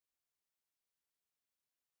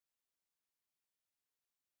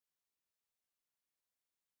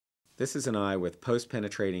This is an eye with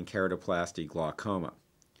post-penetrating keratoplasty glaucoma.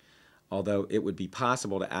 Although it would be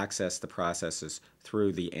possible to access the processes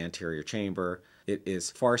through the anterior chamber, it is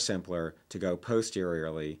far simpler to go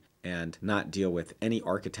posteriorly and not deal with any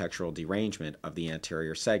architectural derangement of the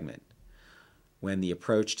anterior segment. When the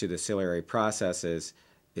approach to the ciliary processes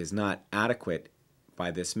is not adequate by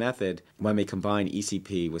this method, one may combine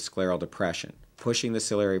ECP with scleral depression, pushing the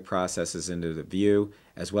ciliary processes into the view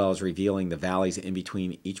as well as revealing the valleys in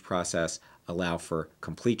between each process allow for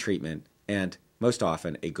complete treatment and most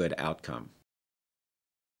often a good outcome.